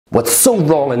What's so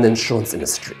wrong in the insurance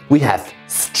industry? We have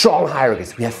strong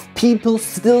hierarchies. We have people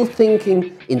still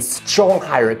thinking in strong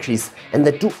hierarchies and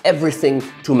that do everything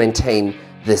to maintain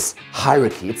this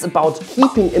hierarchy. It's about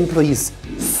keeping employees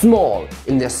small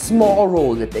in their small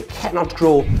role that they cannot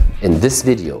grow. In this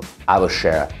video, I will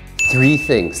share 3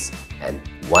 things and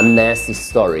one nasty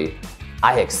story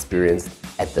I experienced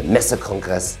at the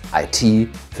Messekongress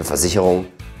IT für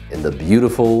Versicherungen in the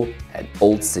beautiful and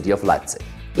old city of Leipzig.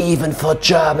 Even for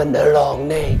German, a long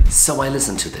name. So I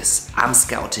listened to this. I'm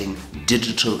scouting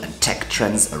digital and tech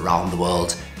trends around the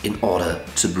world in order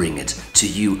to bring it to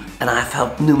you. And I've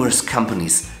helped numerous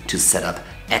companies to set up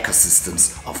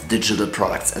ecosystems of digital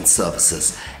products and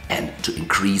services and to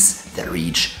increase their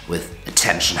reach with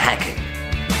attention hacking.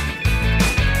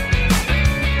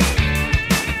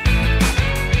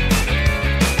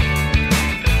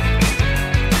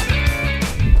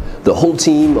 The whole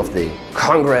team of the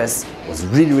Congress was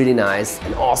really nice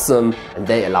and awesome, and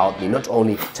they allowed me not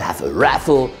only to have a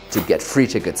raffle to get free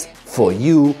tickets for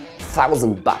you,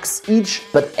 $1,000 each,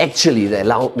 but actually they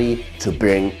allowed me to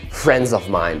bring friends of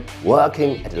mine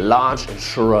working at a large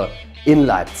insurer in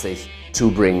Leipzig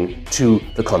to bring to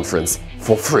the conference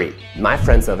for free. My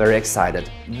friends are very excited.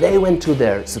 They went to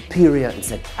their superior and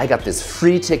said, I got these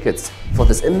free tickets for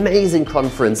this amazing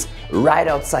conference right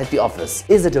outside the office.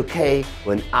 Is it okay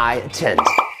when I attend?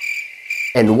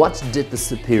 And what did the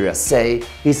superior say?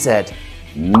 He said,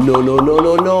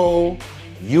 no.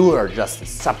 You are just a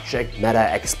subject matter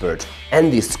expert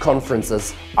and these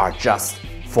conferences are just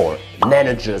for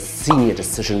managers, senior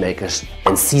decision makers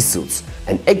and C-suits.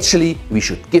 And actually we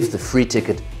should give the free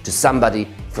ticket to somebody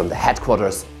from the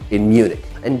headquarters in Munich.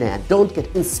 And don't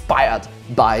get inspired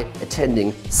by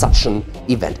attending such an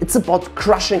event. It's about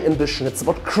crushing ambition, it's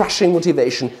about crushing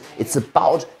motivation, it's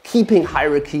about keeping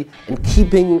hierarchy and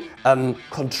keeping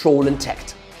control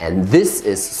intact. And this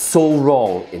is so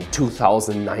wrong in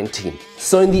 2019.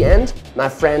 So in the end, my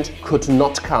friend could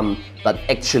not come, but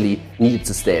actually needed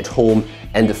to stay at home.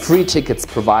 And the free tickets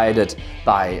provided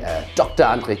by Dr.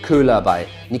 Andre Köhler, by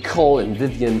Nicole and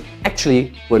Vivian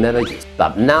actually were never used.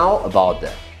 But now about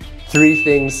the 3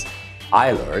 things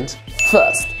I learned.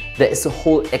 First, there is a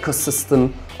whole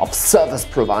ecosystem of service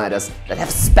providers that have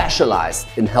specialized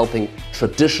in helping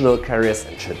traditional carriers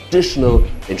and traditional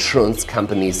insurance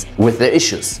companies with their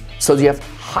issues. So you have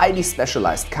highly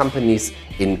specialized companies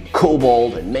in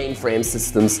COBOL and mainframe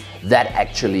systems that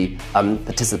actually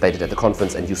participated at the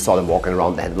conference, and you saw them walking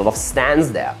around. They had a lot of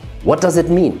stands there. What does it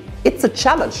mean? It's a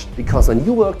challenge, because when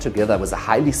you work together with a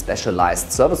highly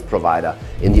specialized service provider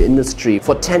in the industry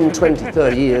for 10, 20,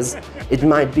 30 years, it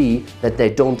might be that they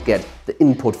don't get the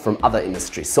input from other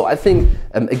industries. So I think,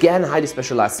 again, highly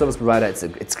specialized service provider,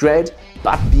 it's great,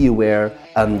 but be aware,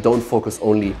 don't focus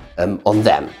only on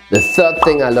them. The third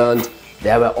thing I learned,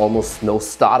 there were almost no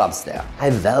startups there. I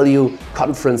value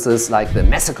conferences like the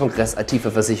Messekongress IT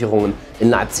für Versicherungen in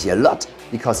Leipzig a lot,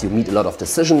 because you meet a lot of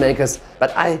decision makers,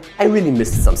 but I really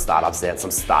missed some startups there and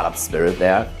some startup spirit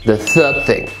there. The third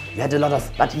thing, you had a lot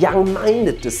of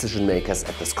young-minded decision makers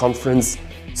at this conference,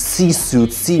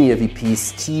 C-suits, senior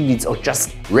VPs, team leads, or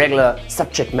just regular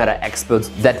subject matter experts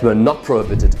that were not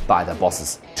prohibited by their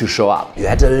bosses to show up. You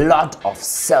had a lot of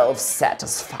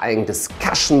self-satisfying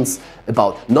discussions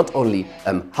about not only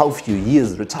how few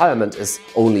years retirement is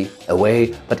only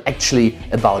away, but actually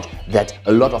about that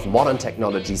a lot of modern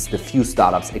technologies, the few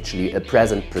startups actually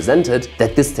presented,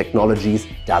 that this technologies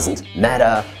doesn't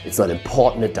matter, it's not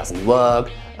important, it doesn't work.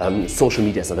 Social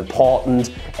media is not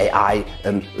important, AI,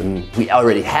 we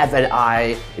already have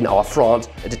AI in our fraud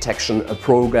detection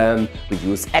program, we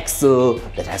use Excel,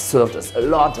 that has served us a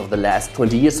lot over the last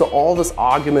 20 years, so all those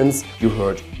arguments you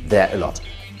heard there a lot.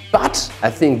 But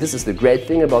I think this is the great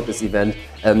thing about this event.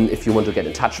 If you want to get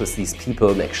in touch with these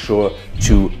people, make sure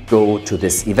to go to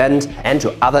this event and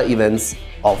to other events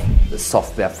of the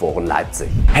Versicherungsforen Leipzig.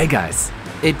 Hey guys,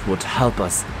 it would help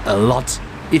us a lot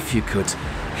if you could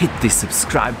hit the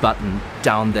subscribe button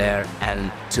down there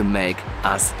and to make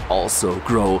us also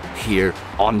grow here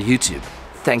on YouTube.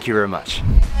 Thank you very much.